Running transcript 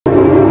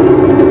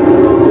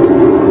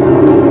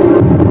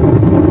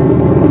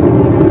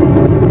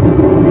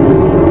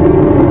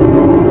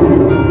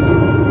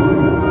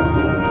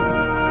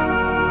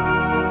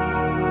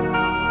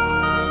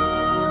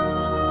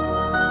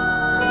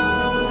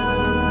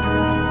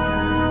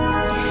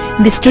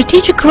The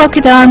Strategic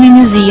Rocket Army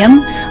Museum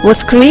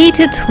was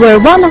created where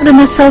one of the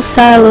missile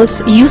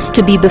silos used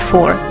to be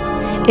before.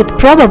 It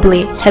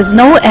probably has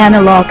no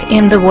analog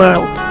in the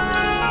world.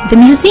 The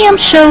museum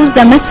shows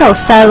the missile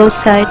silo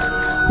site,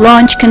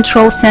 launch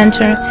control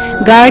center,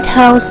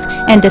 guardhouse,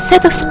 and a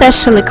set of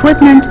special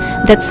equipment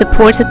that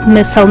supported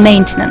missile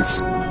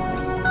maintenance.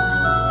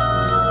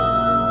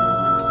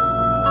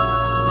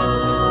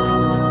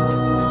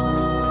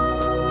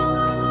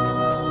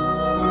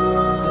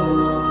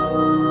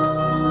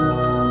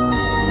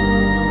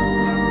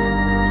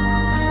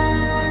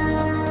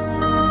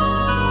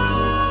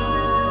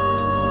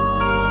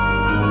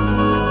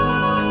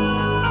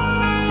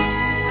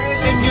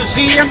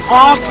 Museum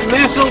of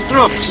Missile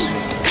Troops.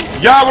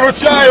 Я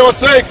вручаю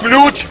оцей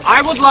ключ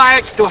I would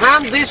like to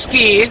hand this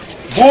key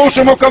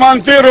бувшому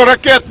командиру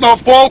ракетного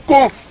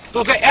полку,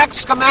 to the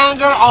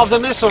ex-commander of the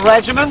missile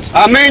regiment,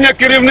 а нині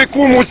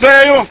керівнику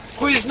музею,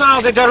 who is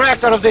now the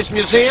director of this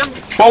museum,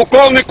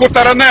 полковнику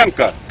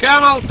Тараненко.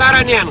 Colonel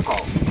Taranenko.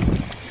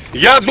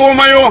 Я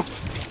думаю,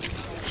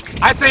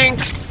 I think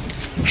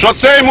що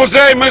цей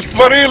музей ми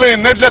створили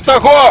не для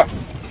того,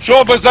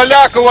 щоб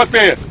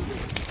залякувати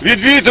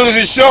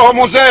відвідувачів цього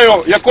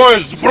музею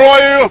якоюсь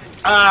зброєю.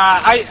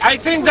 I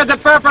think that the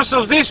purpose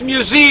of this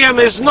museum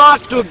is not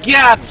to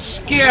get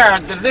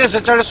scared the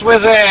visitors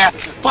with the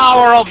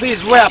power of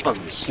these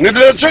weapons.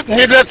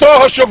 Не для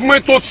того, щоб ми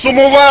тут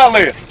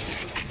сумували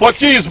по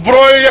тій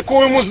зброї,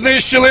 яку йому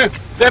знищили.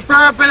 The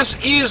purpose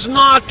is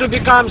not to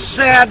become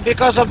sad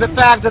because of the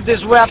fact that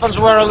these weapons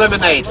were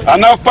eliminated. А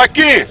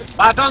навпаки,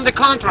 But on the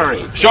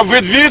contrary, щоб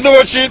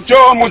відвідувачі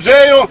цього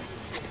музею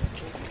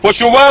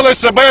почували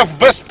себе в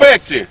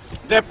безпеці.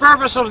 the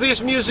purpose of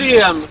this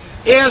museum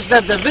is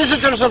that the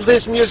visitors of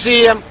this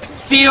museum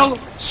feel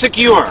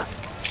secure.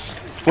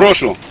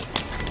 Прошу,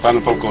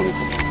 пане полковнику.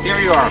 Here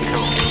you are,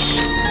 Colonel.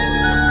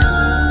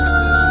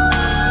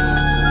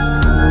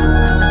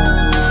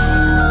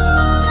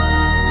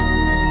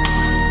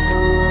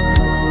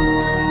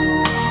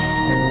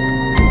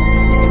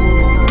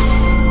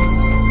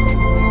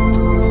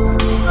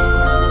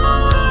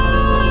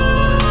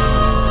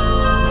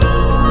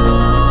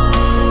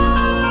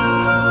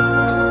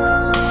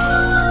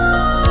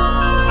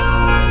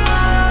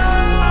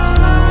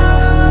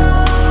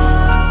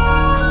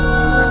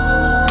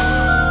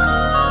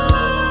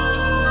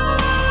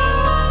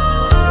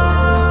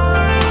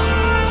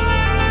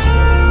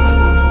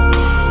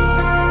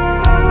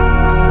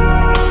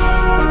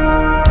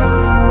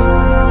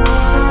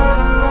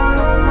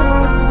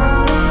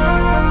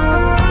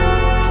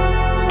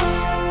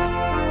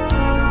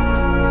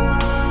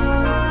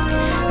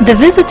 The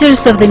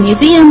visitors of the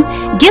museum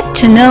get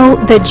to know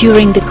that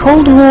during the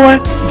Cold War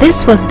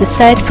this was the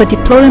site for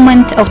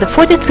deployment of the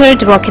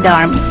 43rd Rocket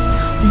Army,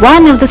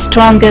 one of the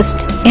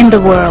strongest in the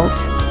world.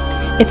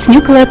 Its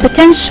nuclear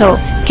potential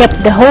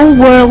kept the whole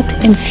world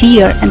in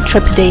fear and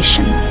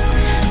trepidation.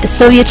 The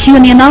Soviet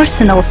Union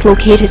arsenals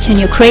located in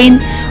Ukraine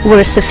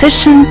were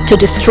sufficient to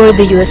destroy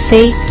the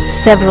USA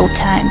several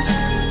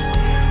times.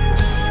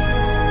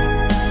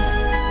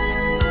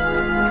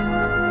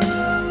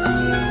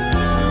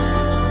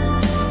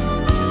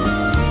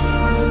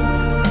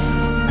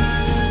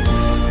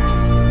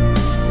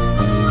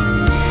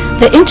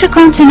 The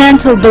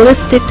Intercontinental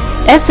Ballistic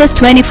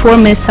SS-24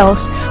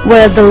 missiles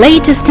were the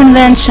latest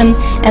invention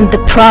and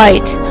the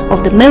pride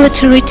of the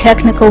military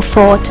technical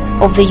thought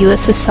of the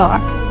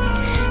USSR.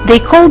 They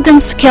called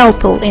them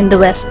Scalpel in the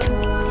West.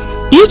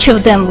 Each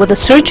of them, with a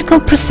surgical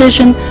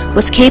precision,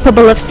 was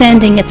capable of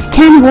sending its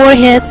 10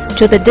 warheads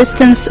to the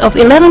distance of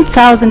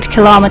 11,000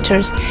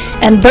 kilometers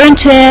and burn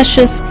to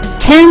ashes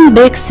 10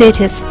 big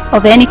cities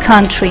of any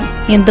country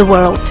in the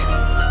world.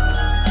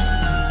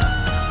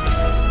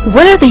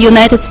 Were the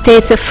United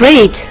States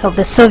afraid of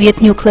the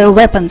Soviet nuclear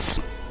weapons?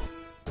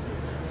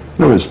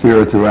 There was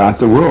fear throughout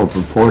the world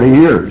for 40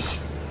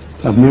 years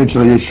of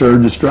mutually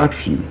assured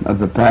destruction, of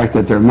the fact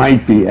that there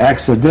might be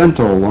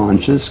accidental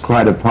launches,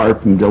 quite apart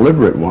from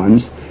deliberate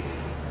ones,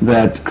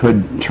 that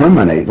could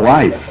terminate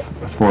life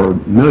for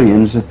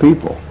millions of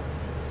people.